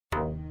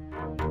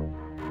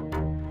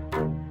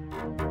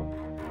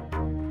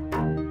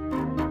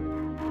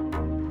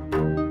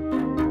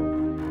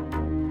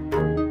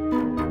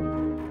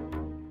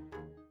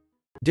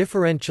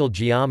Differential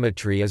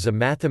geometry is a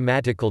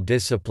mathematical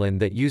discipline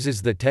that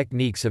uses the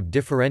techniques of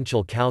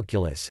differential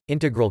calculus,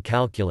 integral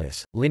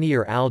calculus,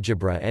 linear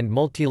algebra and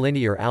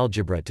multilinear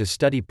algebra to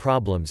study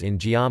problems in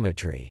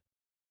geometry.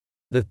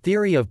 The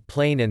theory of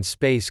plane and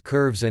space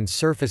curves and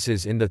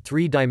surfaces in the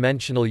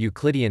three-dimensional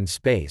Euclidean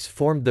space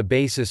formed the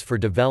basis for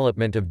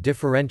development of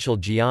differential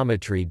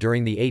geometry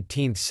during the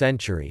 18th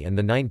century and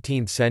the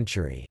 19th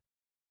century.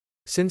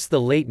 Since the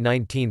late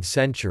 19th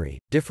century,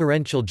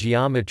 differential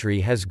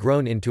geometry has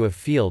grown into a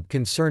field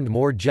concerned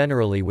more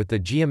generally with the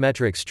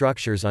geometric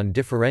structures on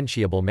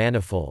differentiable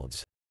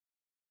manifolds.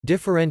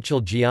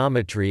 Differential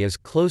geometry is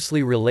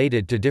closely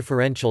related to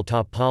differential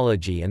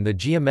topology and the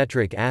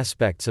geometric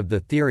aspects of the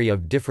theory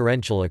of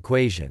differential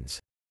equations.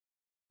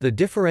 The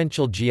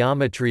differential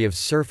geometry of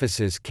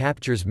surfaces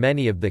captures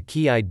many of the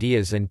key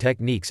ideas and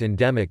techniques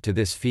endemic to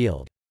this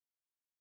field.